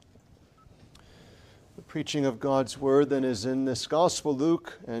preaching of God's Word than is in this Gospel,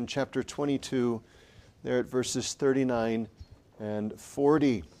 Luke, and chapter 22, there at verses 39 and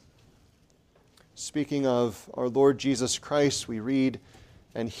 40. Speaking of our Lord Jesus Christ, we read,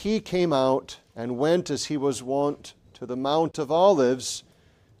 "And he came out and went as he was wont to the Mount of Olives,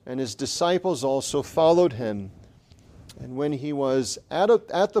 and his disciples also followed him. And when he was at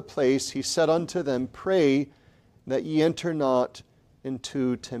the place, he said unto them, Pray that ye enter not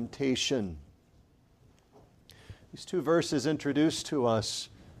into temptation." These two verses introduce to us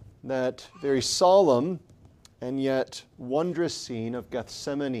that very solemn and yet wondrous scene of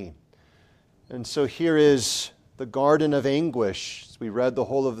Gethsemane. And so here is the Garden of Anguish. As we read the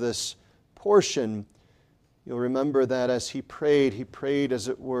whole of this portion, you'll remember that as he prayed as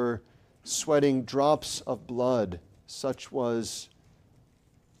it were, sweating drops of blood. Such was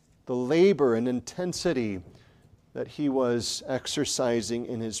the labor and intensity that he was exercising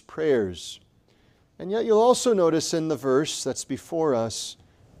in his prayers. And yet you'll also notice in the verse that's before us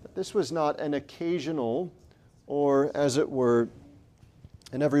that this was not an occasional or, as it were,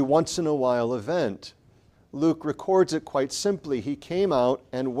 an every once in a while event. Luke records it quite simply. He came out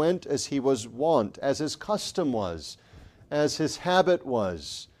and went as he was wont, as his custom was, as his habit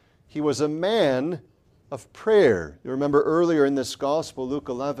was. He was a man of prayer. You remember earlier in this gospel, Luke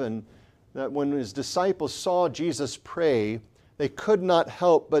 11, that when his disciples saw Jesus pray, they could not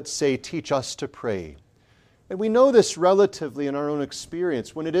help but say, "Teach us to pray." And we know this relatively in our own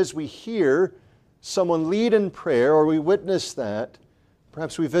experience. When it is we hear someone lead in prayer, or we witness that,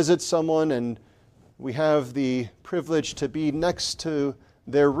 perhaps we visit someone and we have the privilege to be next to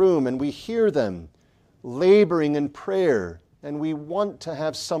their room and we hear them laboring in prayer, and we want to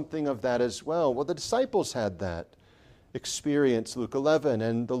have something of that as well. Well, the disciples had that experience, Luke 11,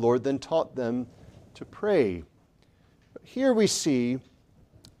 and the Lord then taught them to pray. But here we see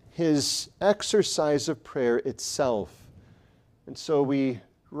his exercise of prayer itself. And so we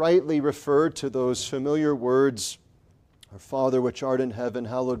rightly refer to those familiar words, "Our Father which art in heaven,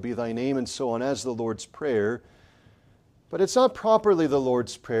 hallowed be thy name," and so on, as the Lord's Prayer. But it's not properly the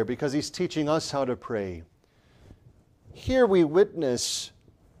Lord's Prayer because he's teaching us how to pray. Here we witness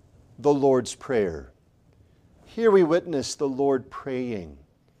the Lord's Prayer. Here we witness the Lord praying.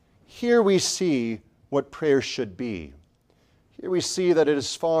 Here we see what prayer should be. Here we see that it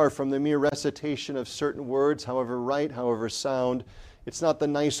is far from the mere recitation of certain words, however right, however sound. It's not the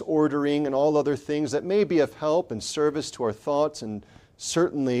nice ordering and all other things that may be of help and service to our thoughts, and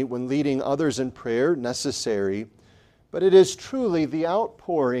certainly when leading others in prayer, necessary. But it is truly the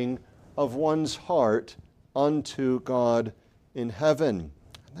outpouring of one's heart unto God in heaven.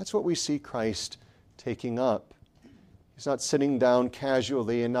 And that's what we see Christ taking up. He's not sitting down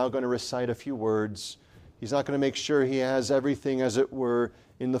casually and now going to recite a few words. He's not going to make sure he has everything, as it were,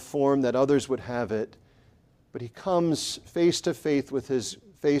 in the form that others would have it. But he comes face to face with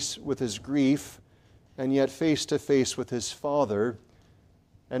his grief, and yet face to face with his Father.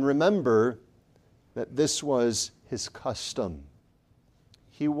 And remember that this was his custom.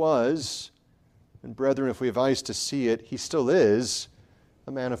 He was, and brethren, if we have eyes to see it, he still is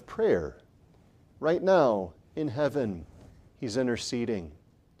a man of prayer. Right now, in heaven, he's interceding.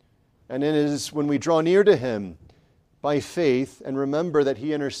 And it is when we draw near to him by faith and remember that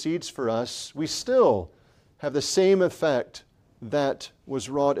he intercedes for us, we still have the same effect that was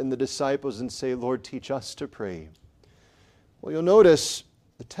wrought in the disciples and say, "Lord, teach us to pray." Well, you'll notice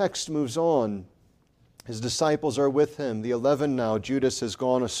the text moves on. His disciples are with him. The 11 now, Judas has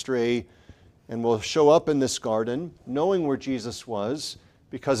gone astray and will show up in this garden, knowing where Jesus was,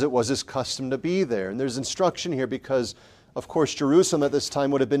 because it was his custom to be there. And there's instruction here because, of course, Jerusalem at this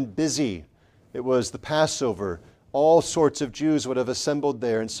time would have been busy. It was the Passover. All sorts of Jews would have assembled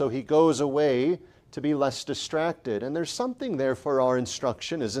there. And so he goes away to be less distracted. And there's something there for our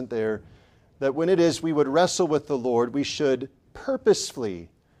instruction, isn't there? That when it is we would wrestle with the Lord, we should purposefully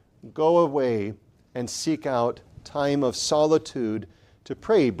go away and seek out time of solitude to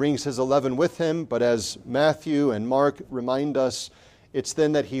pray. He brings his 11 with him, but as Matthew and Mark remind us, it's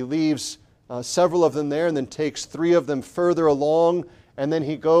then that he leaves several of them there and then takes 3 of them further along, and then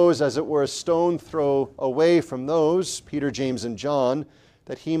he goes, as it were, a stone throw away from those, Peter, James, and John,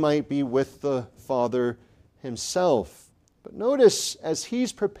 that he might be with the Father himself. But notice, as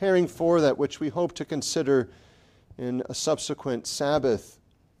he's preparing for that, which we hope to consider in a subsequent Sabbath,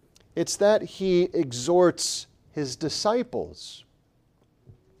 it's that he exhorts his disciples.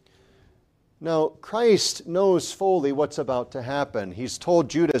 Now, Christ knows fully what's about to happen. He's told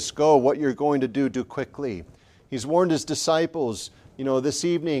Judas, "Go, what you're going to do quickly." He's warned his disciples, this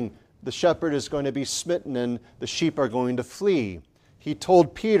evening the shepherd is going to be smitten and the sheep are going to flee. He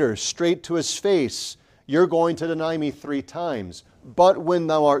told Peter straight to his face, You're going to deny me 3 times. But when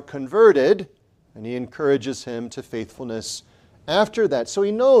thou art converted, and he encourages him to faithfulness after that. So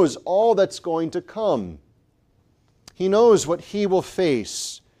he knows all that's going to come. He knows what he will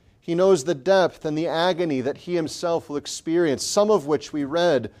face. He knows the depth and the agony that he himself will experience, some of which we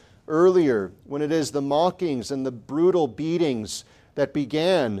read earlier, when it is the mockings and the brutal beatings that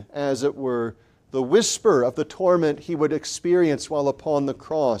began, as it were, the whisper of the torment he would experience while upon the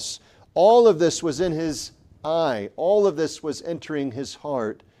cross. All of this was in his eye. All of this was entering his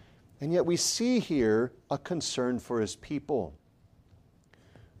heart. And yet we see here a concern for his people.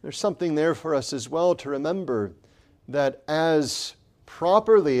 There's something there for us as well to remember, that as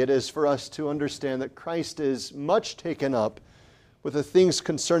properly it is for us to understand that Christ is much taken up with the things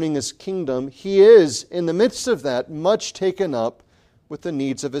concerning his kingdom, he is, in the midst of that, much taken up with the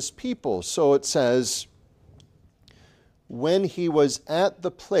needs of his people. So it says, when he was at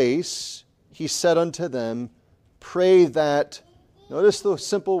the place, he said unto them, pray that, notice the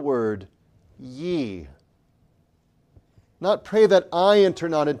simple word, ye. Not pray that I enter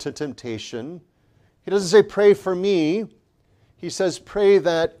not into temptation. He doesn't say pray for me. He says pray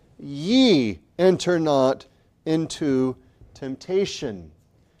that ye enter not into temptation.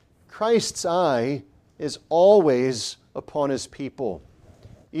 Christ's eye is always upon his people,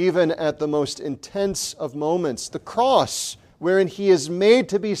 even at the most intense of moments. The cross, wherein he is made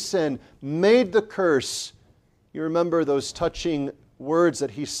to be sin, made the curse. You remember those touching words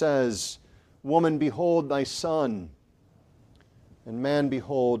that he says, woman, behold thy son, and man,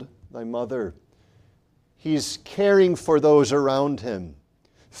 behold thy mother. He's caring for those around him.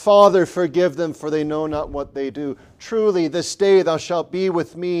 Father, forgive them, for they know not what they do. Truly, this day thou shalt be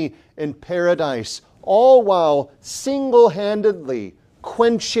with me in paradise. All while single-handedly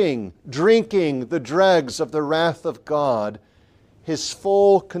quenching, drinking the dregs of the wrath of God, his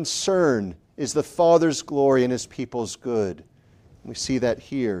full concern is the Father's glory and his people's good. We see that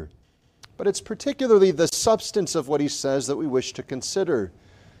here. But it's particularly the substance of what he says that we wish to consider,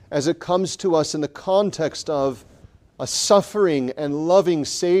 as it comes to us in the context of a suffering and loving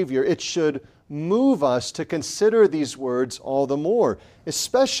Savior. It should move us to consider these words all the more,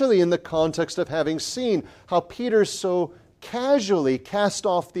 especially in the context of having seen how Peter so casually cast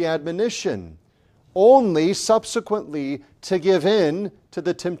off the admonition, only subsequently to give in to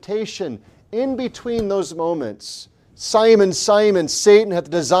the temptation. In between those moments, Simon, Simon, Satan hath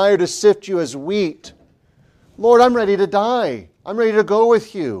desired to sift you as wheat. Lord, I'm ready to die. I'm ready to go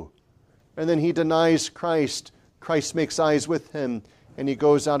with you. And then he denies Christ. Christ makes eyes with him, and he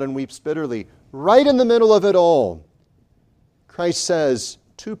goes out and weeps bitterly. Right in the middle of it all, Christ says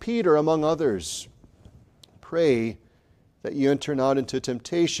to Peter, among others, pray that you enter not into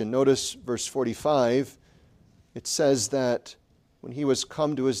temptation. Notice verse 45. It says that when he was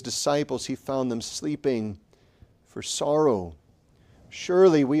come to his disciples, he found them sleeping for sorrow.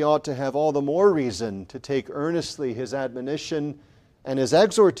 Surely we ought to have all the more reason to take earnestly his admonition and his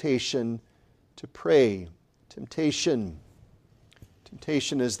exhortation to pray. Temptation.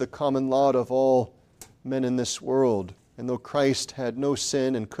 Temptation is the common lot of all men in this world. And though Christ had no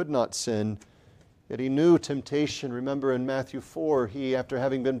sin and could not sin, yet he knew temptation. Remember in Matthew 4, he, after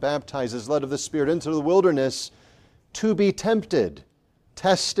having been baptized, is led of the Spirit into the wilderness to be tempted,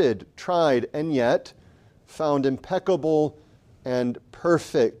 tested, tried, and yet found impeccable and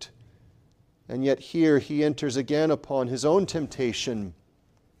perfect. And yet here he enters again upon his own temptation,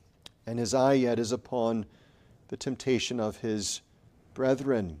 and his eye yet is upon the temptation of his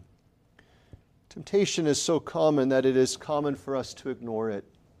brethren. Temptation is so common that it is common for us to ignore it.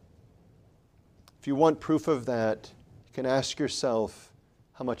 If you want proof of that, you can ask yourself,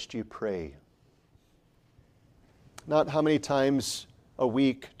 how much do you pray? Not how many times a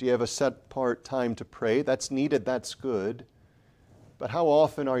week do you have a set part time to pray. That's needed, that's good. But how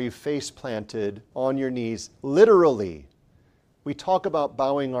often are you face planted on your knees, literally? We talk about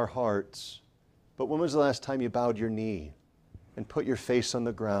bowing our hearts, but when was the last time you bowed your knee and put your face on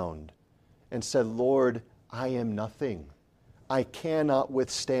the ground and said, Lord, I am nothing. I cannot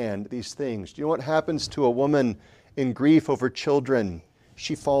withstand these things. Do you know what happens to a woman in grief over children?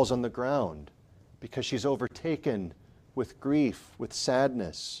 She falls on the ground because she's overtaken with grief, with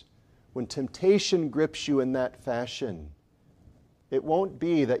sadness. When temptation grips you in that fashion, it won't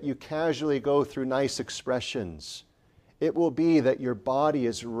be that you casually go through nice expressions. It will be that your body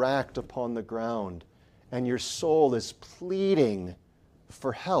is racked upon the ground and your soul is pleading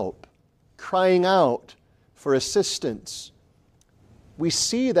for help, crying out for assistance. We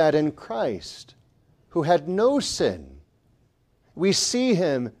see that in Christ, who had no sin. We see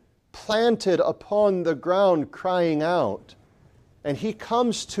him planted upon the ground crying out. And he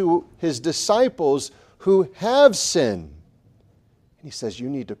comes to his disciples who have sinned. And he says, you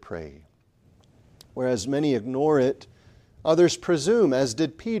need to pray. Whereas many ignore it, others presume, as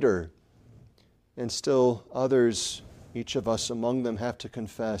did Peter. And still others, each of us among them, have to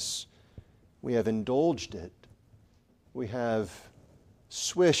confess, we have indulged it. We have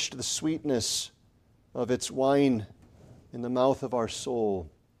swished the sweetness of its wine in the mouth of our soul,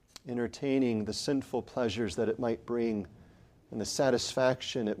 entertaining the sinful pleasures that it might bring and the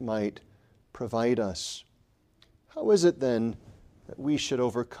satisfaction it might provide us. How is it then that we should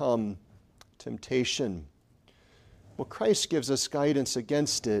overcome temptation? Well, Christ gives us guidance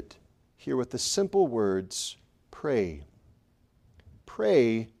against it here with the simple words, pray.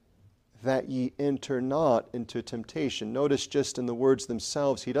 Pray that ye enter not into temptation. Notice just in the words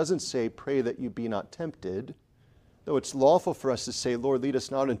themselves, he doesn't say, pray that you be not tempted, though it's lawful for us to say, Lord, lead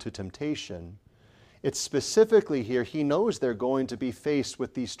us not into temptation. It's specifically here, he knows they're going to be faced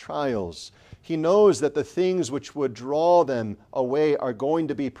with these trials. He knows that the things which would draw them away are going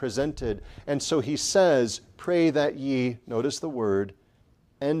to be presented. And so he says, pray that ye, notice the word,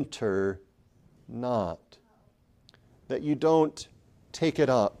 enter not. That you don't take it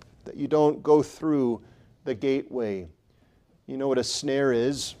up, that you don't go through the gateway. You know what a snare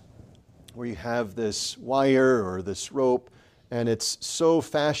is? Where you have this wire or this rope, and it's so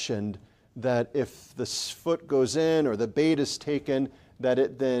fashioned that if the foot goes in or the bait is taken, that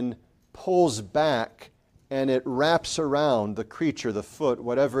it then pulls back and it wraps around the creature, the foot,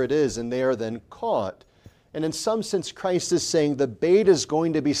 whatever it is, and they are then caught. And in some sense, Christ is saying the bait is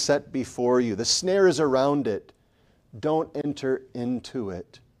going to be set before you. The snare is around it. Don't enter into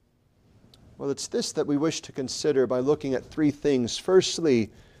it. Well, it's this that we wish to consider by looking at three things.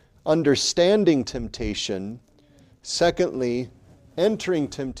 Firstly, understanding temptation. Secondly, entering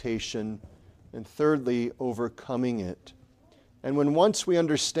temptation. And thirdly, overcoming it. And when once we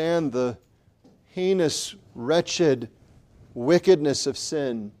understand the heinous, wretched wickedness of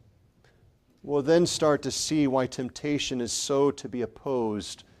sin, we'll then start to see why temptation is so to be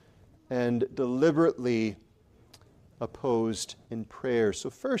opposed and deliberately opposed in prayer. So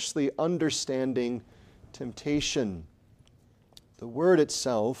firstly, understanding temptation. The word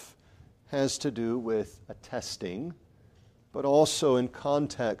itself has to do with a testing, but also in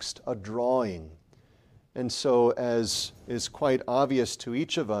context, a drawing. And so, as is quite obvious to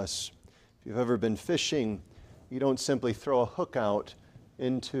each of us, if you've ever been fishing, you don't simply throw a hook out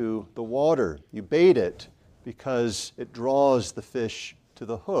into the water. You bait it because it draws the fish to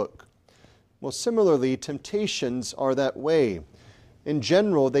the hook. Well, similarly, temptations are that way. In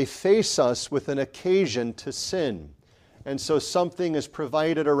general, they face us with an occasion to sin. And so something is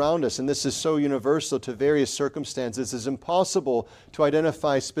provided around us, and this is so universal to various circumstances. It's impossible to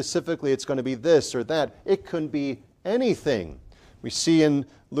identify specifically it's going to be this or that. It can be anything. We see in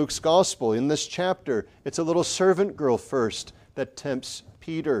Luke's Gospel, in this chapter, it's a little servant girl first that tempts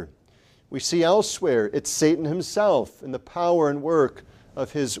Peter. We see elsewhere, it's Satan himself and the power and work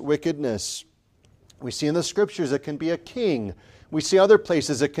of his wickedness. We see in the Scriptures it can be a king. We see other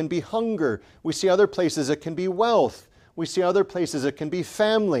places it can be hunger. We see other places it can be wealth. We see other places it can be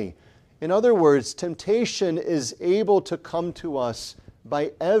family. In other words, temptation is able to come to us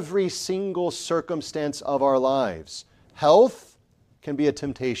by every single circumstance of our lives. Health can be a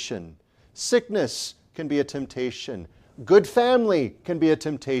temptation. Sickness can be a temptation. Good family can be a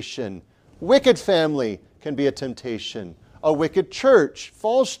temptation. Wicked family can be a temptation. A wicked church,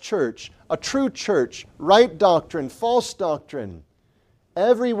 false church, a true church, right doctrine, false doctrine.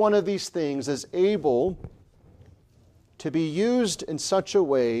 Every one of these things is able to be used in such a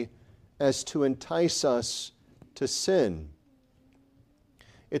way as to entice us to sin.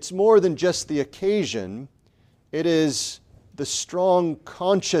 It's more than just the occasion. It is the strong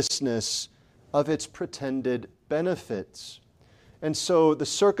consciousness of its pretended benefits. And so the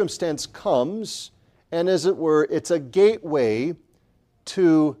circumstance comes, and as it were, it's a gateway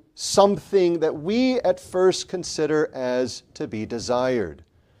to something that we at first consider as to be desired.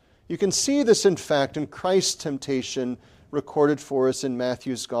 You can see this, in fact, in Christ's temptation recorded for us in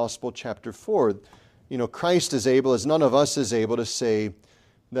Matthew's Gospel, chapter 4. You know, Christ is able, as none of us is able, to say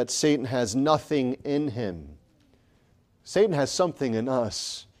that Satan has nothing in him. Satan has something in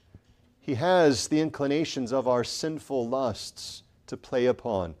us. He has the inclinations of our sinful lusts to play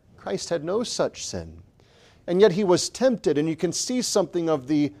upon. Christ had no such sin. And yet he was tempted, and you can see something of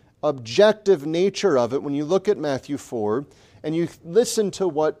the objective nature of it when you look at Matthew 4 and you listen to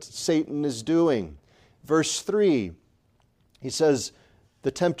what Satan is doing. Verse 3, he says, the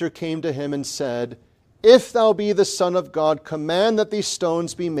tempter came to him and said, if thou be the Son of God, command that these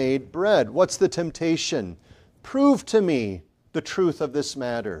stones be made bread. What's the temptation? Prove to me the truth of this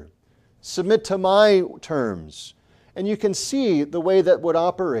matter. Submit to my terms. And you can see the way that would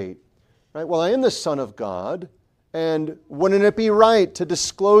operate. Right? Well, I am the Son of God, and wouldn't it be right to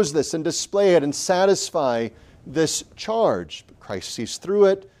disclose this and display it and satisfy this charge? But Christ sees through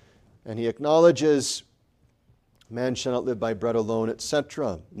it, and he acknowledges, man shall not live by bread alone,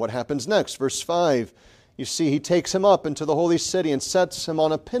 etc. What happens next? Verse 5, you see, he takes him up into the holy city and sets him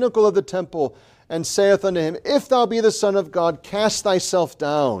on a pinnacle of the temple and saith unto him, If thou be the Son of God, cast thyself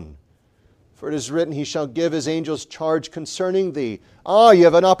down. For it is written, He shall give His angels charge concerning thee. You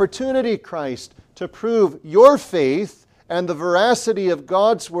have an opportunity, Christ, to prove your faith and the veracity of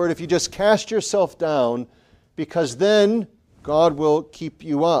God's word if you just cast yourself down, because then God will keep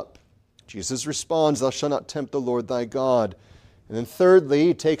you up. Jesus responds, Thou shalt not tempt the Lord thy God. And then thirdly,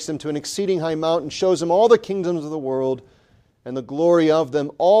 he takes him to an exceeding high mountain, shows him all the kingdoms of the world and the glory of them.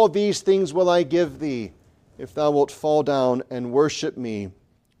 All these things will I give thee, if thou wilt fall down and worship me.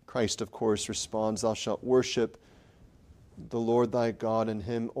 Christ, of course, responds, Thou shalt worship the Lord thy God, and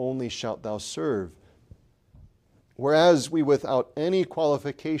him only shalt thou serve. Whereas we without any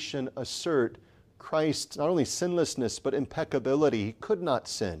qualification assert Christ's not only sinlessness, but impeccability. He could not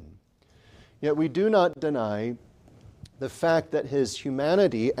sin. Yet we do not deny the fact that his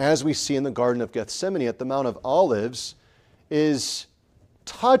humanity, as we see in the Garden of Gethsemane at the Mount of Olives, is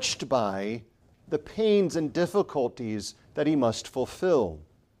touched by the pains and difficulties that he must fulfill.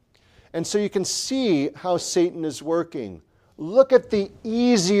 And so you can see how Satan is working. Look at the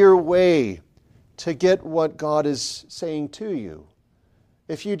easier way to get what God is saying to you.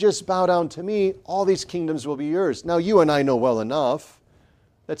 If you just bow down to me, all these kingdoms will be yours. Now you and I know well enough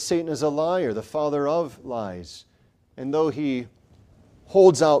that Satan is a liar, the father of lies. And though he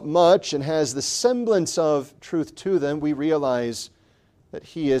holds out much and has the semblance of truth to them, we realize that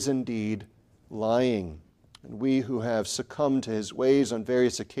he is indeed lying. And we who have succumbed to his ways on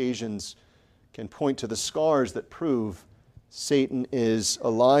various occasions can point to the scars that prove Satan is a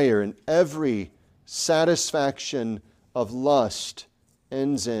liar, and every satisfaction of lust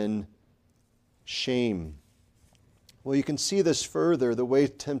ends in shame. Well, you can see this further, the way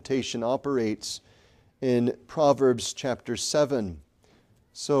temptation operates in Proverbs chapter 7.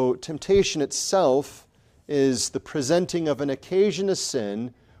 So temptation itself is the presenting of an occasion of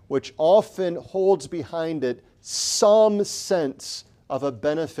sin which often holds behind it some sense of a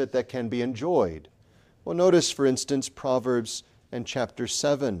benefit that can be enjoyed. Well, notice, for instance, Proverbs and chapter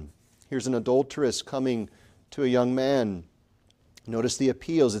 7. Here's an adulteress coming to a young man. Notice the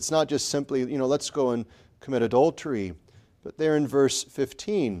appeals. It's not just simply, let's go and commit adultery. But there in verse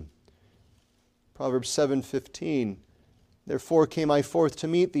 15, Proverbs 7:15, Therefore came I forth to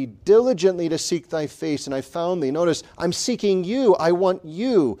meet thee, diligently to seek thy face, and I found thee. Notice, I'm seeking you. I want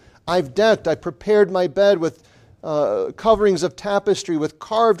you. I've prepared my bed with coverings of tapestry, with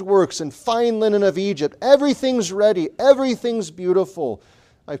carved works and fine linen of Egypt. Everything's ready. Everything's beautiful.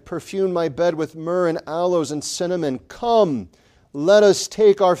 I've perfumed my bed with myrrh and aloes and cinnamon. Come, let us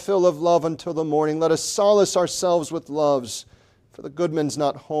take our fill of love until the morning. Let us solace ourselves with loves. For the goodman's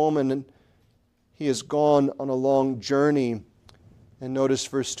not home, and he is gone on a long journey. And notice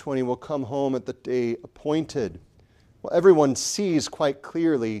verse 20, will come home at the day appointed. Well, everyone sees quite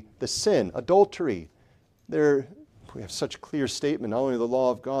clearly the sin, adultery. We have such a clear statement, not only the law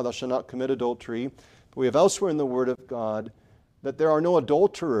of God, thou shalt not commit adultery, but we have elsewhere in the Word of God that there are no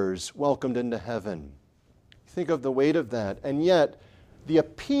adulterers welcomed into heaven. Think of the weight of that. And yet, the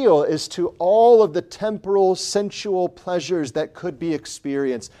appeal is to all of the temporal, sensual pleasures that could be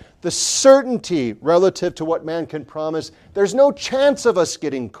experienced. The certainty relative to what man can promise. There's no chance of us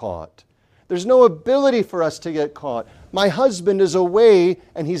getting caught. There's no ability for us to get caught. My husband is away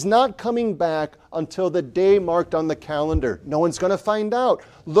and he's not coming back until the day marked on the calendar. No one's going to find out.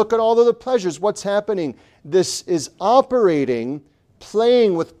 Look at all of the pleasures. What's happening? This is operating,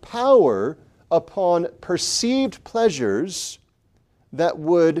 playing with power upon perceived pleasures that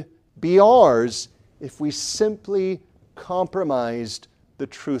would be ours if we simply compromised the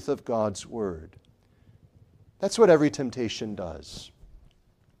truth of God's Word. That's what every temptation does.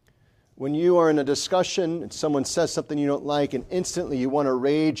 When you are in a discussion and someone says something you don't like and instantly you want to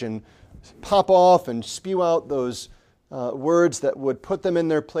rage and pop off and spew out those words that would put them in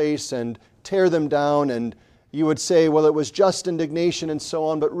their place and tear them down, and you would say, well, it was just indignation and so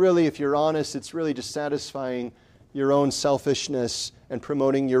on, but really, if you're honest, it's really just satisfying your own selfishness and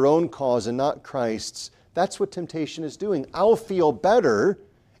promoting your own cause and not Christ's. That's what temptation is doing. I'll feel better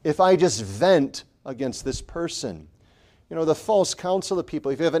if I just vent against this person. The false counsel of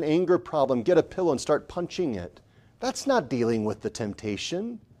people, if you have an anger problem, get a pillow and start punching it. That's not dealing with the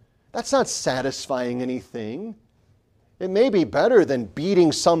temptation. That's not satisfying anything. It may be better than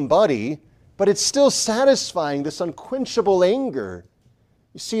beating somebody, but it's still satisfying this unquenchable anger.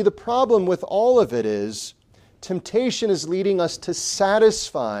 You see, the problem with all of it is temptation is leading us to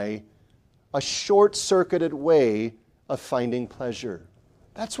satisfy a short-circuited way of finding pleasure.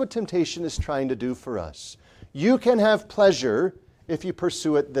 That's what temptation is trying to do for us. You can have pleasure if you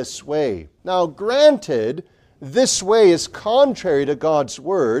pursue it this way. Now, granted, this way is contrary to God's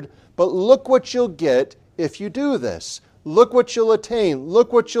Word, but look what you'll get if you do this. Look what you'll attain.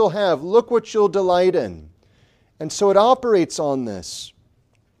 Look what you'll have. Look what you'll delight in. And so it operates on us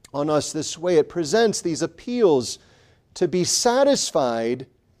this way. It presents these appeals to be satisfied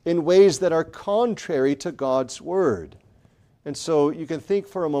in ways that are contrary to God's Word. And so you can think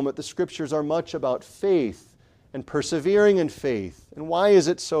for a moment, the Scriptures are much about faith and persevering in faith. And why is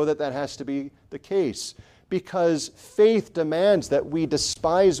it so that that has to be the case? Because faith demands that we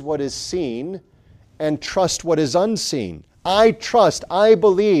despise what is seen and trust what is unseen. I trust, I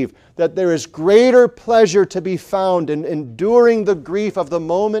believe that there is greater pleasure to be found in enduring the grief of the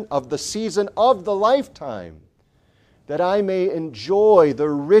moment, of the season, of the lifetime, that I may enjoy the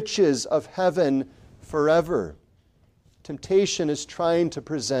riches of heaven forever. Temptation is trying to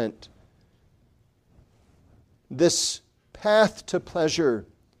present this path to pleasure,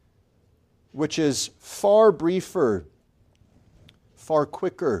 which is far briefer, far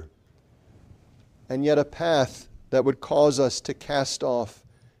quicker, and yet a path that would cause us to cast off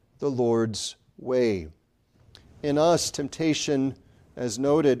the Lord's way. In us, temptation, as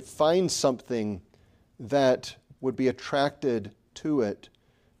noted, finds something that would be attracted to it.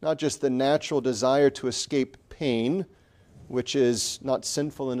 Not just the natural desire to escape pain, which is not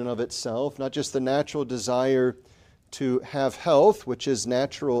sinful in and of itself, not just the natural desire to have health, which is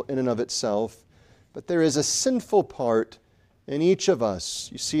natural in and of itself, but there is a sinful part in each of us.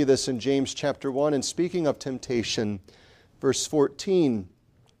 You see this in James chapter 1, and speaking of temptation, verse 14,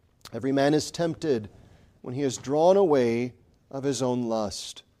 every man is tempted when he is drawn away of his own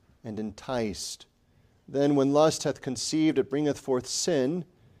lust and enticed. Then when lust hath conceived, it bringeth forth sin,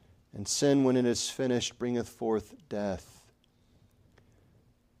 and sin, when it is finished, bringeth forth death.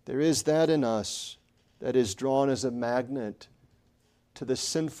 There is that in us that is drawn as a magnet to the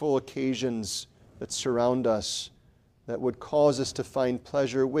sinful occasions that surround us, that would cause us to find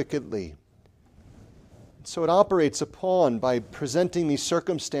pleasure wickedly. So it operates upon by presenting these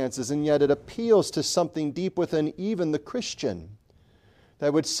circumstances, and yet it appeals to something deep within even the Christian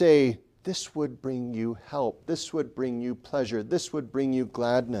that would say, this would bring you help, this would bring you pleasure, this would bring you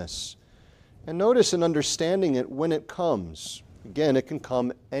gladness. And notice in understanding it when it comes. Again, it can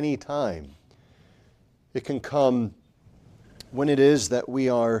come any time. It can come when it is that we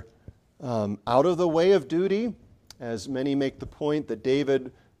are out of the way of duty, as many make the point that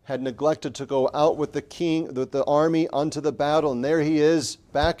David had neglected to go out with the army unto the battle, and there he is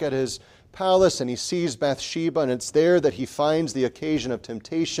back at his palace, and he sees Bathsheba, and it's there that he finds the occasion of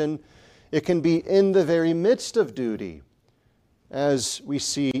temptation. It can be in the very midst of duty, as we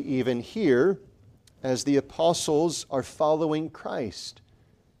see even here, as the apostles are following Christ,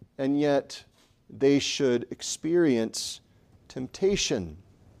 and yet they should experience temptation.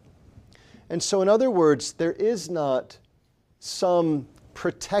 And so, in other words, there is not some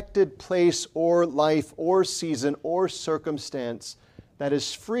protected place or life or season or circumstance that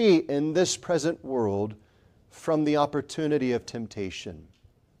is free in this present world from the opportunity of temptation.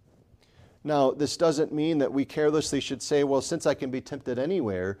 Now, this doesn't mean that we carelessly should say, well, since I can be tempted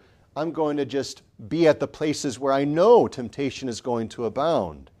anywhere, I'm going to just be at the places where I know temptation is going to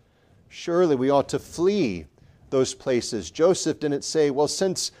abound. Surely we ought to flee those places. Joseph didn't say, well,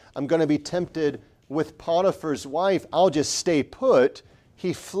 since I'm going to be tempted with Potiphar's wife, I'll just stay put.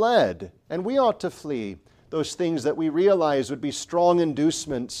 He fled. And we ought to flee those things that we realize would be strong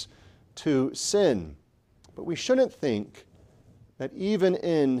inducements to sin. But we shouldn't think that even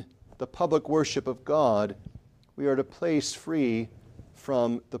in the public worship of God, we are to place free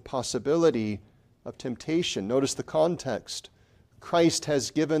from the possibility of temptation. Notice the context. Christ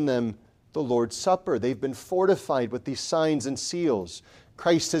has given them the Lord's Supper. They've been fortified with these signs and seals.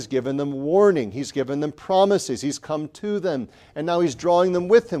 Christ has given them warning. He's given them promises. He's come to them. And now He's drawing them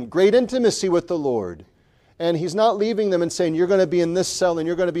with Him. Great intimacy with the Lord. And He's not leaving them and saying, you're going to be in this cell and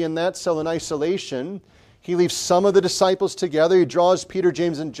you're going to be in that cell in isolation. He leaves some of the disciples together. He draws Peter,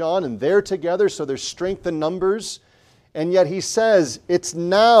 James, and John, and they're together, so there's strength in numbers. And yet He says, it's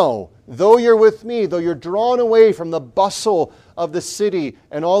now, though you're with me, though you're drawn away from the bustle of the city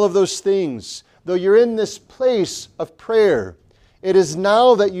and all of those things, though you're in this place of prayer, it is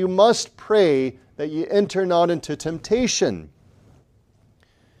now that you must pray that you enter not into temptation.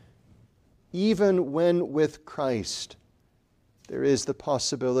 Even when with Christ, there is the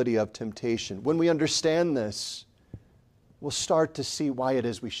possibility of temptation. When we understand this, we'll start to see why it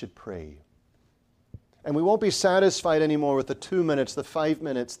is we should pray. And we won't be satisfied anymore with the 2 minutes, the 5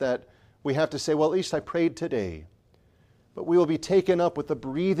 minutes that we have to say, well, at least I prayed today. But we will be taken up with the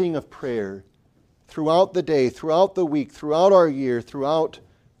breathing of prayer throughout the day, throughout the week, throughout our year, throughout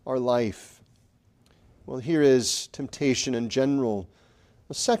our life. Well, here is temptation in general.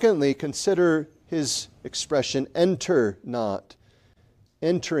 Well, secondly, consider his expression, enter not,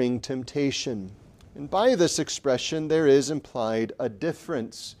 entering temptation. And by this expression, there is implied a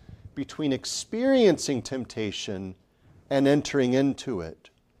difference between experiencing temptation and entering into it.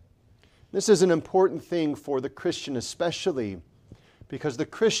 This is an important thing for the Christian especially, because the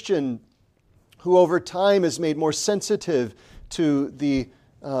Christian who over time is made more sensitive to the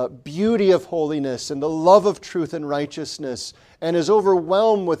beauty of holiness and the love of truth and righteousness, and is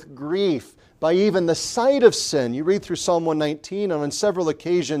overwhelmed with grief by even the sight of sin. You read through Psalm 119, and on several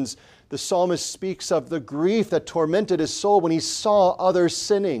occasions the psalmist speaks of the grief that tormented his soul when he saw others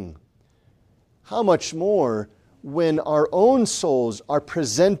sinning. How much more when our own souls are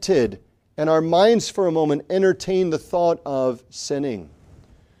presented and our minds for a moment entertain the thought of sinning.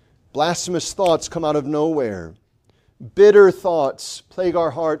 Blasphemous thoughts come out of nowhere. Bitter thoughts plague our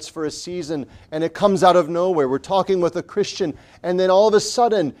hearts for a season, and it comes out of nowhere. We're talking with a Christian, and then all of a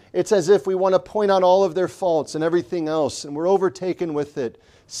sudden, it's as if we want to point out all of their faults and everything else, and we're overtaken with it.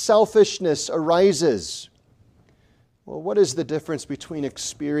 Selfishness arises. Well, what is the difference between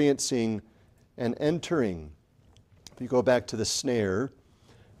experiencing and entering? If you go back to the snare,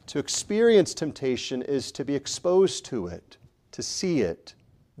 to experience temptation is to be exposed to it, to see it.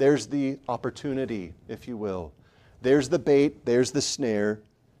 There's the opportunity, if you will. There's the bait, there's the snare,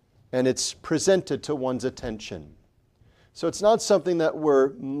 and it's presented to one's attention. So it's not something that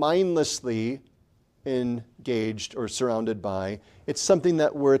we're mindlessly engaged or surrounded by. It's something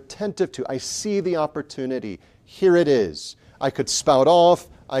that we're attentive to. I see the opportunity. Here it is. I could spout off.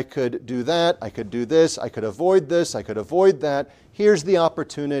 I could do that. I could do this. I could avoid this. I could avoid that. Here's the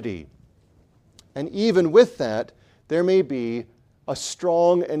opportunity. And even with that, there may be a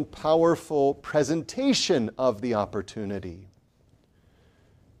strong and powerful presentation of the opportunity.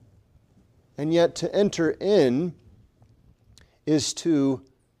 And yet to enter in is to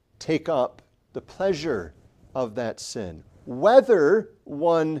take up the pleasure of that sin. Whether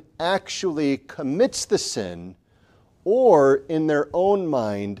one actually commits the sin or in their own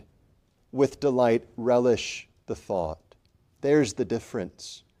mind with delight relish the thought. There's the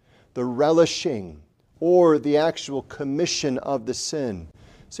difference. The relishing or the actual commission of the sin.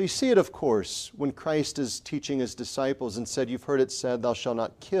 So you see it, of course, when Christ is teaching his disciples and said, you've heard it said, thou shalt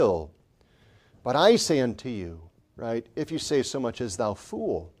not kill. But I say unto you, right, if you say so much as thou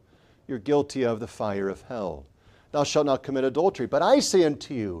fool, you're guilty of the fire of hell. Thou shalt not commit adultery. But I say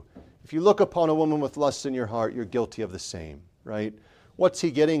unto you, if you look upon a woman with lust in your heart, you're guilty of the same, right? What's he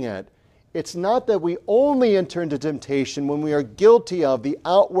getting at? It's not that we only enter into temptation when we are guilty of the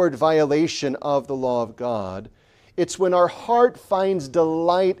outward violation of the law of God. It's when our heart finds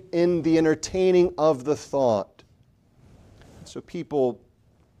delight in the entertaining of the thought. So people,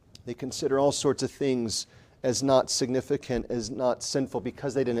 they consider all sorts of things as not significant, as not sinful,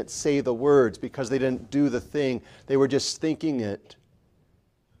 because they didn't say the words, because they didn't do the thing. They were just thinking it.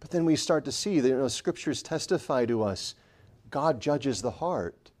 But then we start to see that Scriptures testify to us, God judges the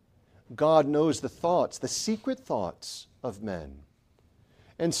heart. God knows the thoughts, the secret thoughts of men.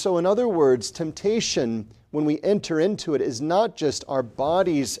 And so, in other words, temptation, when we enter into it, is not just our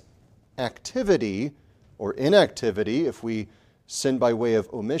body's activity or inactivity, if we sin by way of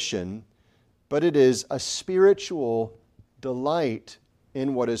omission, but it is a spiritual delight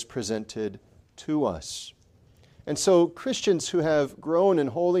in what is presented to us. And so, Christians who have grown in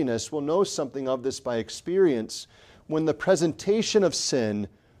holiness will know something of this by experience when the presentation of sin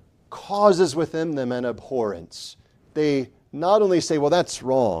causes within them an abhorrence. They not only say, well, that's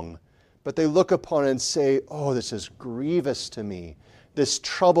wrong, but they look upon it and say, oh, this is grievous to me. This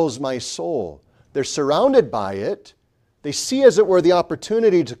troubles my soul. They're surrounded by it. They see, as it were, the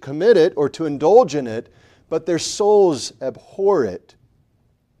opportunity to commit it or to indulge in it, but their souls abhor it.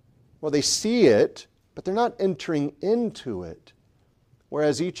 Well, they see it, but they're not entering into it.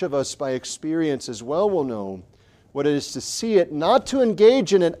 Whereas each of us, by experience as well, will know what it is to see it, not to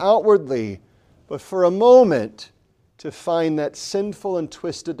engage in it outwardly, but for a moment to find that sinful and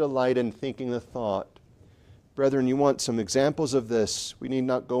twisted delight in thinking the thought. Brethren, you want some examples of this. We need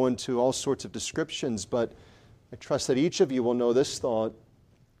not go into all sorts of descriptions, but I trust that each of you will know this thought.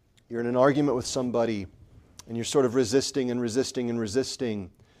 You're in an argument with somebody, and you're sort of resisting and resisting and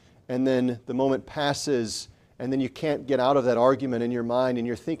resisting, and then the moment passes, and then you can't get out of that argument in your mind, and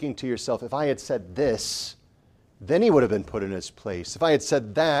you're thinking to yourself, if I had said this, then he would have been put in his place. If I had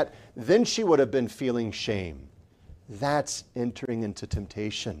said that, then she would have been feeling shame. That's entering into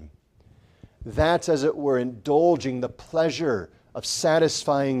temptation. That's, as it were, indulging the pleasure of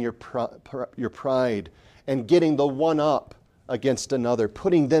satisfying your pride and getting the one up against another,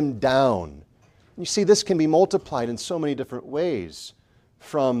 putting them down. You see, this can be multiplied in so many different ways.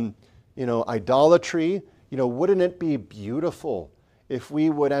 From, idolatry, wouldn't it be beautiful if we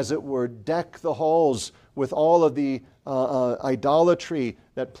would, as it were, deck the halls with all of the idolatry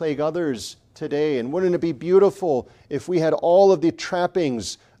that plague others today? And wouldn't it be beautiful if we had all of the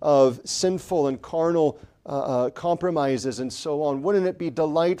trappings of sinful and carnal compromises and so on? Wouldn't it be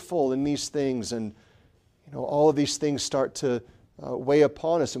delightful in these things? And all of these things start to weigh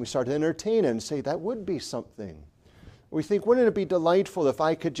upon us, and we start to entertain it and say, that would be something. We think, wouldn't it be delightful if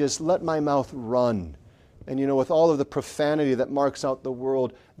I could just let my mouth run? And with all of the profanity that marks out the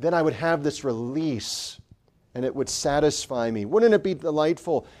world, then I would have this release and it would satisfy me. Wouldn't it be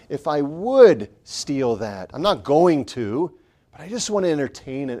delightful if I would steal that? I'm not going to, but I just want to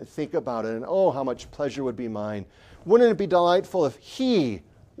entertain it and think about it, and oh, how much pleasure would be mine. Wouldn't it be delightful if he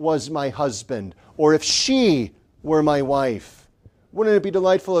was my husband, or if she were my wife? Wouldn't it be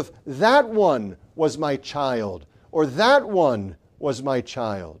delightful if that one was my child, or that one was my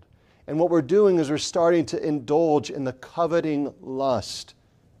child? And what we're doing is we're starting to indulge in the coveting lust.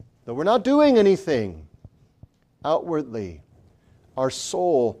 Though we're not doing anything outwardly, our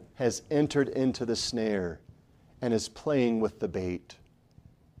soul has entered into the snare and is playing with the bait.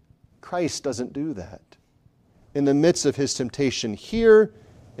 Christ doesn't do that. In the midst of his temptation here,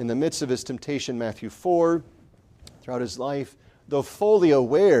 in the midst of his temptation, Matthew 4, throughout his life, though fully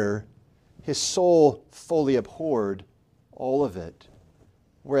aware, his soul fully abhorred all of it.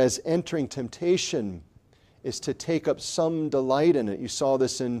 Whereas entering temptation is to take up some delight in it. You saw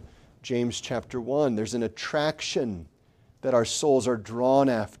this in James chapter 1. There's an attraction that our souls are drawn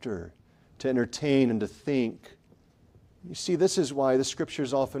after, to entertain and to think. You see, this is why the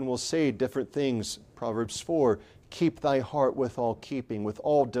Scriptures often will say different things. Proverbs 4, keep thy heart with all keeping, with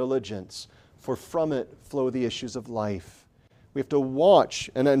all diligence, for from it flow the issues of life. We have to watch,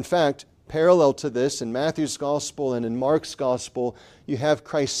 and in fact, parallel to this, in Matthew's Gospel and in Mark's Gospel, you have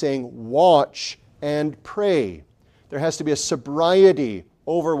Christ saying, watch and pray. There has to be a sobriety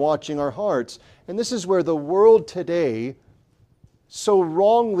over watching our hearts. And this is where the world today so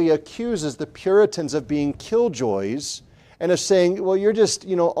wrongly accuses the Puritans of being killjoys and of saying, well, you're just,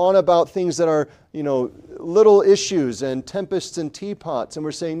 on about things that are, little issues and tempests and teapots. And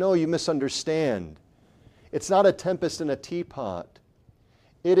we're saying, no, you misunderstand. It's not a tempest in a teapot.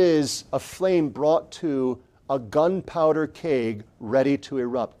 It is a flame brought to a gunpowder keg ready to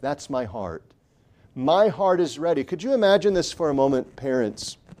erupt. That's my heart. My heart is ready. Could you imagine this for a moment,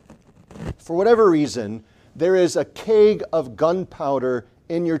 parents? For whatever reason, there is a keg of gunpowder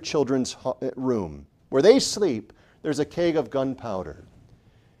in your children's room. Where they sleep, there's a keg of gunpowder.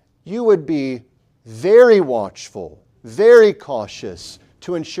 You would be very watchful, very cautious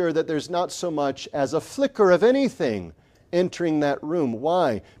to ensure that there's not so much as a flicker of anything entering that room.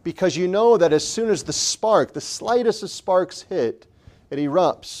 Why? Because you know that as soon as the spark, the slightest of sparks hit, it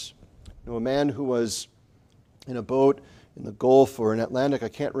erupts. A man who was in a boat in the Gulf or in Atlantic, I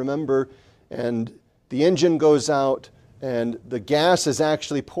can't remember, and the engine goes out and the gas is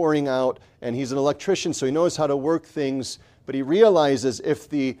actually pouring out, and he's an electrician, so he knows how to work things, but he realizes if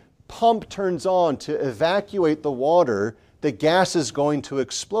the pump turns on to evacuate the water, the gas is going to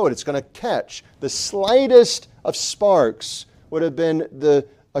explode. It's going to catch. The slightest of sparks would have been the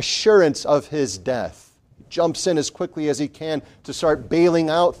assurance of his death. He jumps in as quickly as he can to start bailing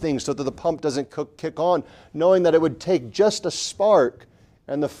out things so that the pump doesn't kick on, knowing that it would take just a spark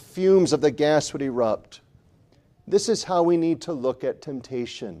and the fumes of the gas would erupt. This is how we need to look at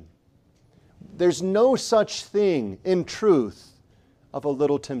temptation. There's no such thing in truth of a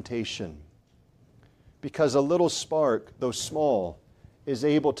little temptation, because a little spark, though small, is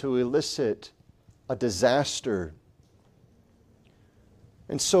able to elicit a disaster.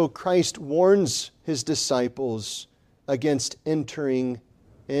 And so Christ warns his disciples against entering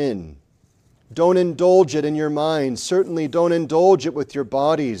in. Don't indulge it in your mind. Certainly don't indulge it with your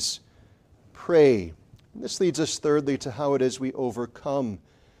bodies. Pray. And this leads us thirdly to how it is we overcome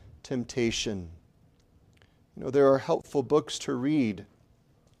temptation. There are helpful books to read,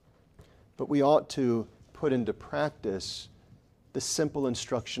 but we ought to put into practice the simple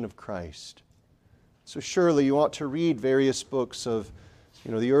instruction of Christ. So surely you ought to read various books of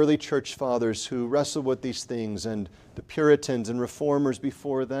the early church fathers who wrestled with these things, and the Puritans and reformers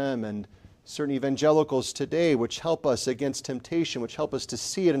before them, and certain evangelicals today, which help us against temptation, which help us to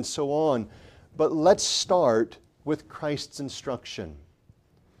see it and so on. But let's start with Christ's instruction.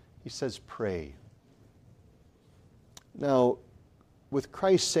 He says, pray. Now, with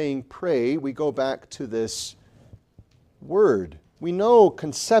Christ saying pray, we go back to this word. We know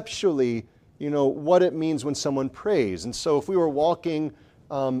conceptually, what it means when someone prays. And so if we were walking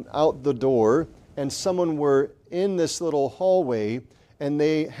out the door and someone were in this little hallway and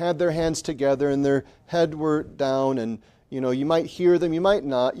they had their hands together and their head were down and, you might hear them, you might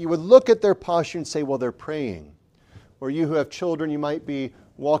not, you would look at their posture and say, well, they're praying. Or you who have children, you might be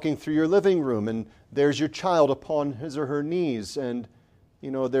walking through your living room and there's your child upon his or her knees and,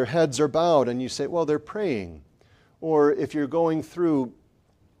 their heads are bowed and you say, well, they're praying. Or if you're going through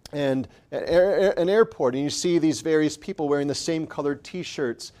an airport and you see these various people wearing the same colored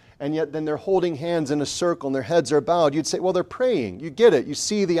t-shirts and yet then they're holding hands in a circle and their heads are bowed, you'd say, well, they're praying. You get it. You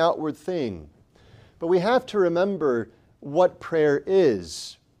see the outward thing. But we have to remember what prayer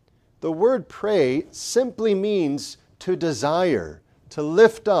is. The word pray simply means to desire, to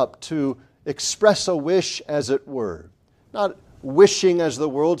lift up, to express a wish, as it were. Not wishing, as the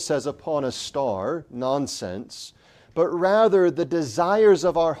world says, upon a star, nonsense, but rather the desires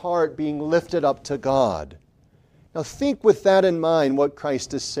of our heart being lifted up to God. Now think with that in mind what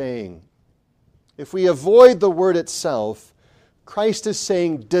Christ is saying. If we avoid the word itself, Christ is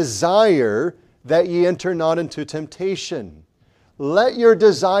saying, desire that ye enter not into temptation. Let your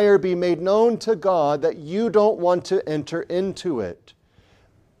desire be made known to God that you don't want to enter into it.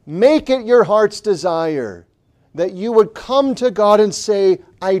 Make it your heart's desire that you would come to God and say,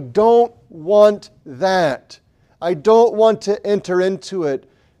 I don't want that. I don't want to enter into it.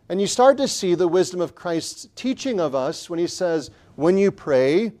 And you start to see the wisdom of Christ's teaching of us when he says, when you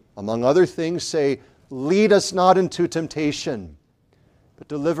pray, among other things, say, lead us not into temptation, but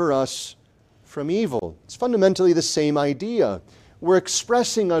deliver us from evil. It's fundamentally the same idea. We're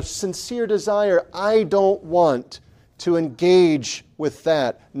expressing a sincere desire. I don't want to engage with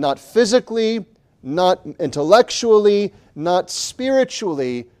that, not physically, not intellectually, not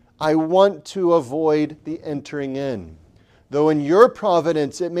spiritually. I want to avoid the entering in. Though in your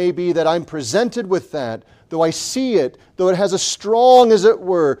providence it may be that I'm presented with that, though I see it, though it has a strong, as it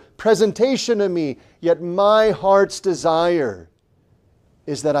were, presentation to me, yet my heart's desire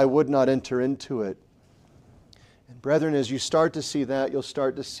is that I would not enter into it. And brethren, as you start to see that, you'll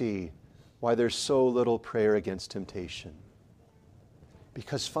start to see why there's so little prayer against temptation.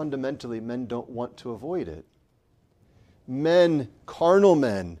 Because fundamentally, men don't want to avoid it. Men, carnal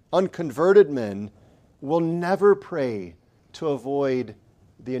men, unconverted men, will never pray to avoid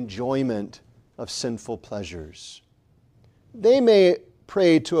the enjoyment of sinful pleasures. They may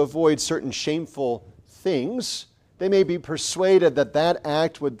pray to avoid certain shameful things. They may be persuaded that that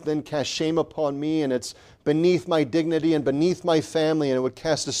act would then cast shame upon me and it's beneath my dignity and beneath my family and it would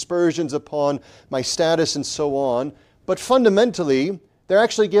cast aspersions upon my status and so on. But fundamentally, they're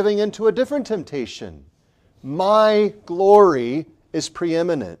actually giving into a different temptation. My glory is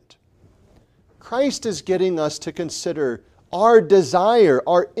preeminent. Christ is getting us to consider our desire,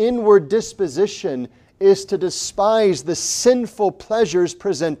 our inward disposition is to despise the sinful pleasures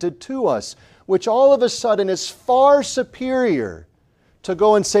presented to us, which all of a sudden is far superior to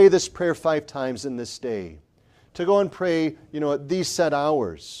go and say this prayer 5 times in this day, to go and pray, at these set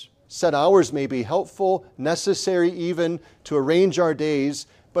hours. Set hours may be helpful, necessary even to arrange our days,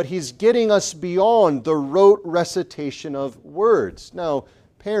 but He's getting us beyond the rote recitation of words. Now,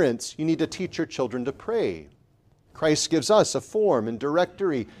 parents, you need to teach your children to pray. Christ gives us a form and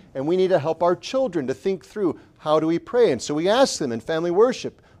directory, and we need to help our children to think through how do we pray. And so we ask them in family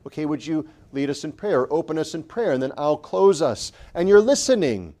worship, okay, would you lead us in prayer, or open us in prayer, and then I'll close us. And you're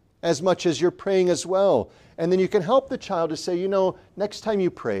listening as much as you're praying as well. And then you can help the child to say, next time you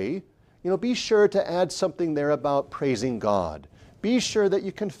pray, be sure to add something there about praising God. Be sure that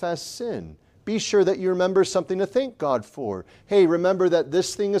you confess sin. Be sure that you remember something to thank God for. Hey, remember that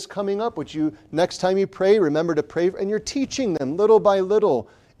this thing is coming up. Would you, next time you pray, remember to pray? And you're teaching them little by little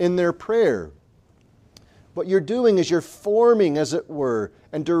in their prayer. What you're doing is you're forming, as it were,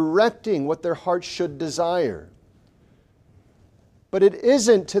 and directing what their hearts should desire. But it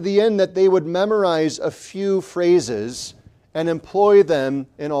isn't to the end that they would memorize a few phrases and employ them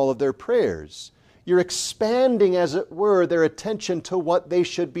in all of their prayers. You're expanding, as it were, their attention to what they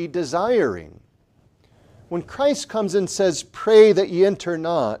should be desiring. When Christ comes and says, pray that ye enter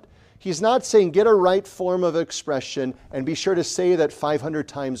not, He's not saying get a right form of expression and be sure to say that 500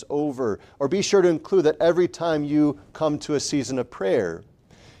 times over, or be sure to include that every time you come to a season of prayer.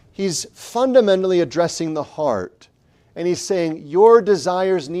 He's fundamentally addressing the heart. And he's saying, your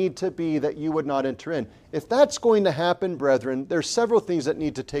desires need to be that you would not enter in. If that's going to happen, brethren, there are several things that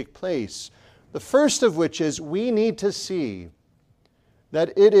need to take place. The first of which is we need to see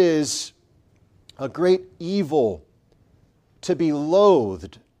that it is a great evil to be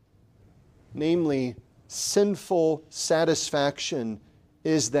loathed. Namely, sinful satisfaction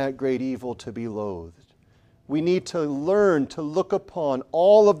is that great evil to be loathed. We need to learn to look upon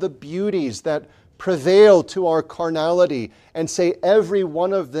all of the beauties that prevail to our carnality and say every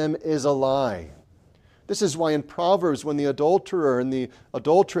one of them is a lie. This is why in Proverbs, when the adulterer and the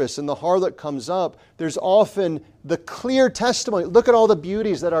adulteress and the harlot comes up, there's often the clear testimony. Look at all the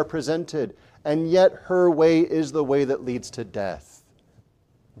beauties that are presented, and yet her way is the way that leads to death.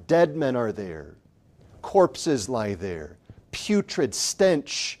 Dead men are there. Corpses lie there. Putrid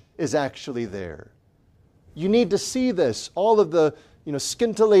stench is actually there. You need to see this. All of the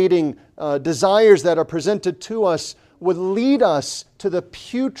scintillating desires that are presented to us would lead us to the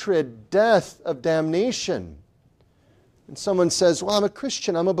putrid death of damnation. And someone says, well, I'm a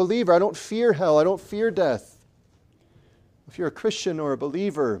Christian, I'm a believer, I don't fear hell, I don't fear death. If you're a Christian or a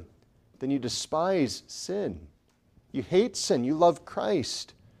believer, then you despise sin. You hate sin, you love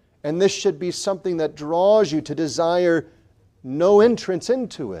Christ. And this should be something that draws you to desire no entrance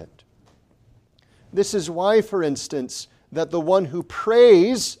into it. This is why, for instance, that the one who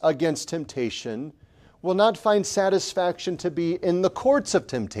prays against temptation will not find satisfaction to be in the courts of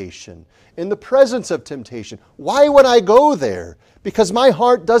temptation, in the presence of temptation. Why would I go there? Because my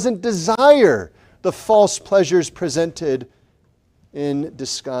heart doesn't desire the false pleasures presented in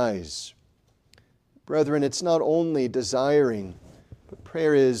disguise. Brethren, it's not only desiring, but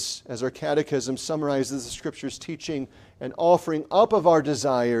prayer is, as our catechism summarizes the Scripture's teaching, an offering up of our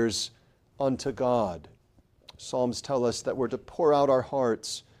desires unto God. Psalms tell us that we're to pour out our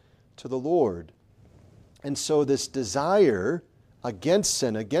hearts to the Lord. And so this desire against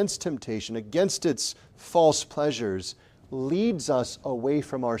sin, against temptation, against its false pleasures, leads us away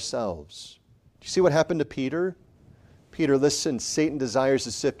from ourselves. Do you see what happened to Peter? Peter, listen, Satan desires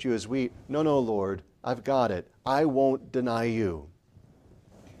to sift you as wheat. No, Lord, I've got it. I won't deny you.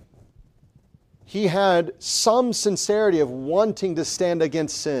 He had some sincerity of wanting to stand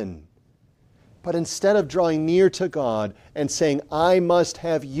against sin. But instead of drawing near to God and saying, I must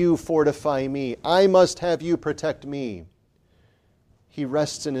have you fortify me, I must have you protect me, he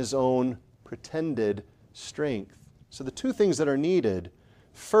rests in his own pretended strength. So the two things that are needed,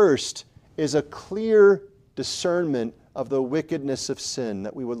 first is a clear discernment of the wickedness of sin,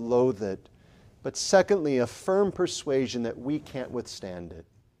 that we would loathe it. But secondly, a firm persuasion that we can't withstand it.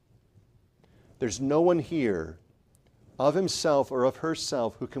 There's no one here of himself or of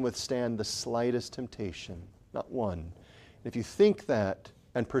herself who can withstand the slightest temptation. Not one. And if you think that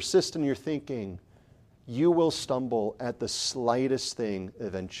and persist in your thinking, you will stumble at the slightest thing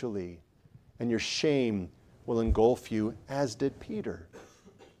eventually, and your shame will engulf you, as did Peter.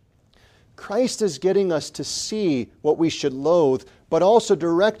 Christ is getting us to see what we should loathe, but also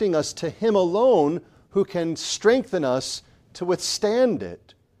directing us to Him alone who can strengthen us to withstand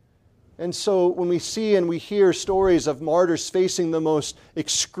it. And so when we see and we hear stories of martyrs facing the most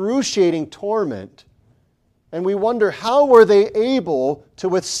excruciating torment, and we wonder how were they able to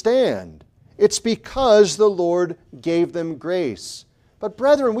withstand? It's because the Lord gave them grace. But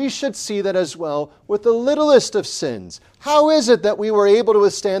brethren, we should see that as well with the littlest of sins. How is it that we were able to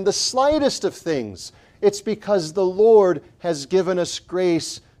withstand the slightest of things? It's because the Lord has given us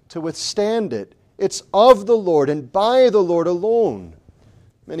grace to withstand it. It's of the Lord and by the Lord alone.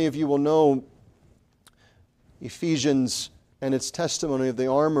 Many of you will know Ephesians and its testimony of the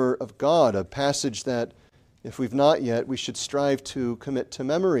armor of God, a passage that, if we've not yet, we should strive to commit to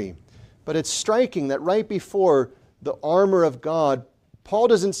memory. But it's striking that right before the armor of God, Paul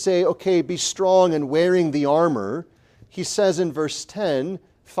doesn't say, okay, be strong and wearing the armor. He says in verse 10,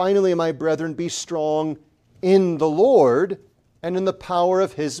 finally, my brethren, be strong in the Lord and in the power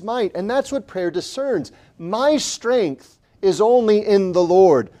of His might. And that's what prayer discerns. My strength is only in the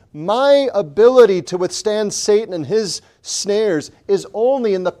Lord. My ability to withstand Satan and his snares is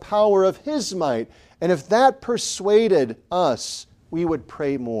only in the power of His might. And if that persuaded us, we would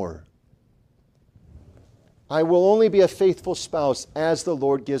pray more. I will only be a faithful spouse as the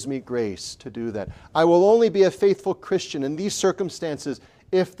Lord gives me grace to do that. I will only be a faithful Christian in these circumstances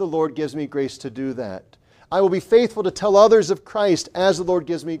if the Lord gives me grace to do that. I will be faithful to tell others of Christ as the Lord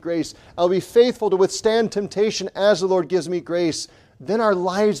gives me grace. I'll be faithful to withstand temptation as the Lord gives me grace. Then our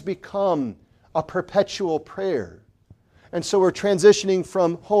lives become a perpetual prayer. And so we're transitioning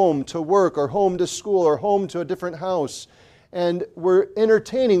from home to work or home to school or home to a different house. and we're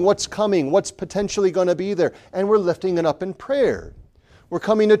entertaining what's coming, what's potentially going to be there, and we're lifting it up in prayer. We're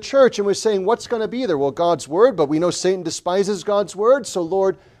coming to church and we're saying, what's going to be there? Well, God's Word, but we know Satan despises God's Word, so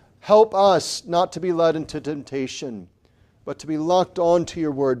Lord, help us not to be led into temptation, but to be locked on to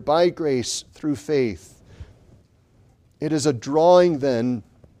your Word by grace through faith. It is a drawing then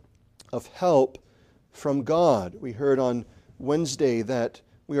of help from God. We heard on Wednesday that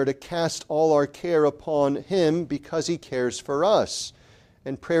we are to cast all our care upon Him because He cares for us.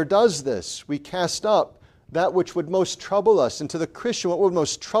 And prayer does this. We cast up that which would most trouble us, and to the Christian, what would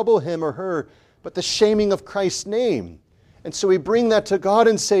most trouble him or her, but the shaming of Christ's name. And so we bring that to God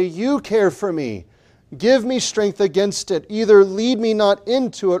and say, you care for me. Give me strength against it. Either lead me not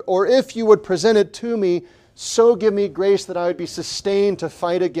into it, or if you would present it to me, so give me grace that I would be sustained to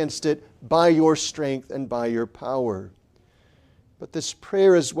fight against it by your strength and by your power. But this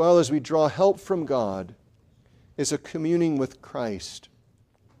prayer, as well as we draw help from God, is a communing with Christ.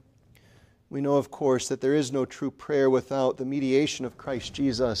 We know, of course, that there is no true prayer without the mediation of Christ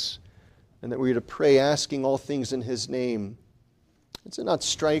Jesus, and that we are to pray asking all things in His name. Is it not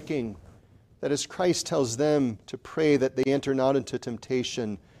striking that as Christ tells them to pray that they enter not into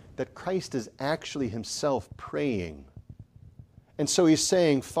temptation, that Christ is actually Himself praying? And so He's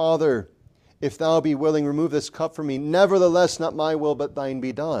saying, Father, if Thou be willing, remove this cup from me. Nevertheless, not my will, but Thine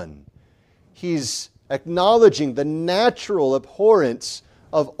be done. He's acknowledging the natural abhorrence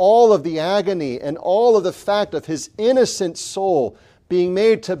of all of the agony and all of the fact of His innocent soul being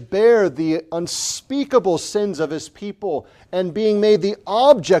made to bear the unspeakable sins of His people and being made the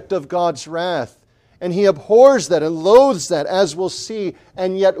object of God's wrath. And He abhors that and loathes that, as we'll see,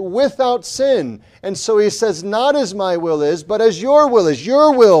 and yet without sin. And so He says, not as my will is, but as your will is.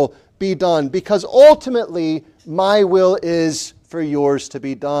 Your will be done, because ultimately my will is for yours to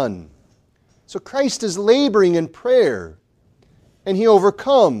be done. So Christ is laboring in prayer, and He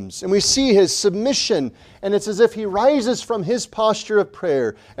overcomes. And we see His submission, and it's as if He rises from His posture of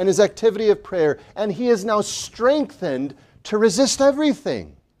prayer and His activity of prayer, and He is now strengthened to resist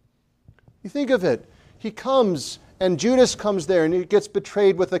everything. You think of it. He comes, and Judas comes there, and he gets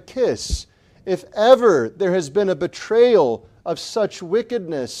betrayed with a kiss. If ever there has been a betrayal of such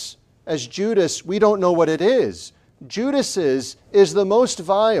wickedness as Judas, we don't know what it is. Judas's is the most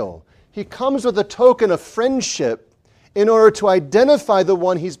vile. He comes with a token of friendship in order to identify the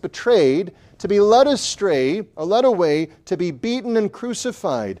one he's betrayed, to be led astray, or led away, to be beaten and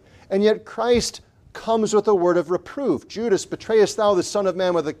crucified. And yet Christ comes with a word of reproof. Judas, betrayest thou the Son of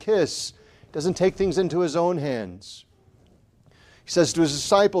Man with a kiss? He doesn't take things into his own hands. He says to his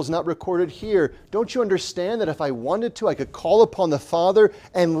disciples, not recorded here, don't you understand that if I wanted to, I could call upon the Father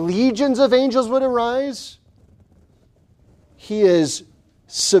and legions of angels would arise? He is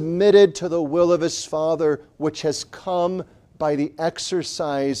submitted to the will of His Father, which has come by the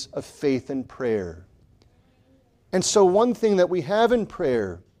exercise of faith and prayer. And so one thing that we have in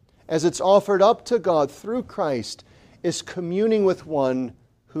prayer, as it's offered up to God through Christ, is communing with one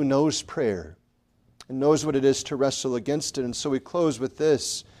who knows prayer and knows what it is to wrestle against it. And so we close with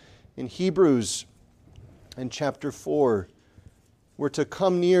this. In Hebrews, in chapter 4, we're to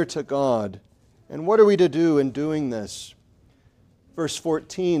come near to God. And what are we to do in doing this? Verse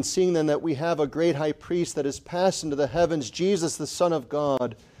 14, seeing then that we have a great high priest that is passed into the heavens, Jesus the Son of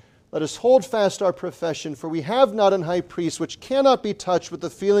God, let us hold fast our profession, for we have not an high priest which cannot be touched with the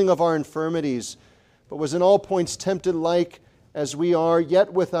feeling of our infirmities, but was in all points tempted like as we are,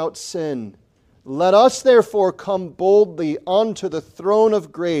 yet without sin. Let us therefore come boldly unto the throne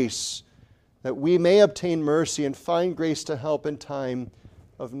of grace, that we may obtain mercy and find grace to help in time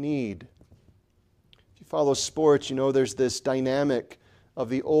of need. Follow sports, you know there's this dynamic of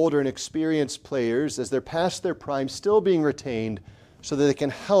the older and experienced players as they're past their prime still being retained so that they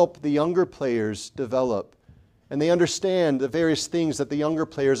can help the younger players develop. And they understand the various things that the younger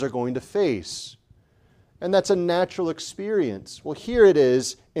players are going to face. And that's a natural experience. Well, here it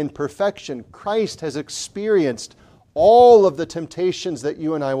is in perfection. Christ has experienced all of the temptations that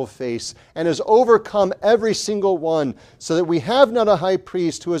you and I will face, and has overcome every single one, so that we have not a high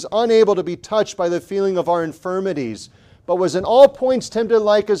priest who is unable to be touched by the feeling of our infirmities, but was in all points tempted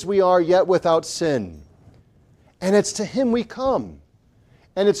like as we are, yet without sin. And it's to Him we come.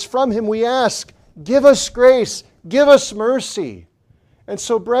 And it's from Him we ask, give us grace, give us mercy. And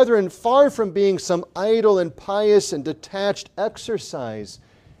so, brethren, far from being some idle and pious and detached exercise,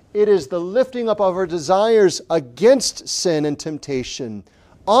 it is the lifting up of our desires against sin and temptation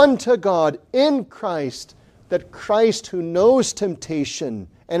unto God in Christ, that Christ, who knows temptation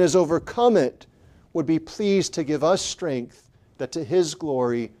and has overcome it, would be pleased to give us strength, that to His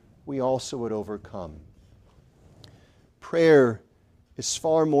glory we also would overcome. prayer is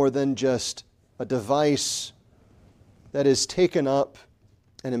far more than just a device that is taken up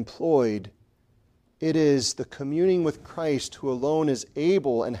and employed. It is the communing with Christ, who alone is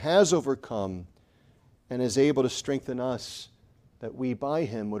able and has overcome and is able to strengthen us, that we by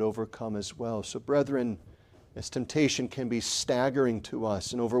him would overcome as well. So brethren, as temptation can be staggering to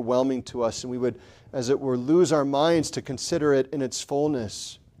us and overwhelming to us, and we would, as it were, lose our minds to consider it in its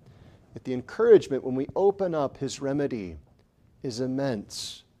fullness, yet the encouragement when we open up his remedy is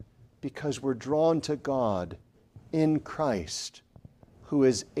immense, because we're drawn to God in Christ, who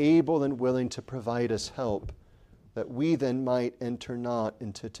is able and willing to provide us help, that we then might enter not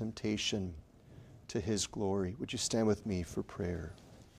into temptation, to his glory. Would you stand with me for prayer?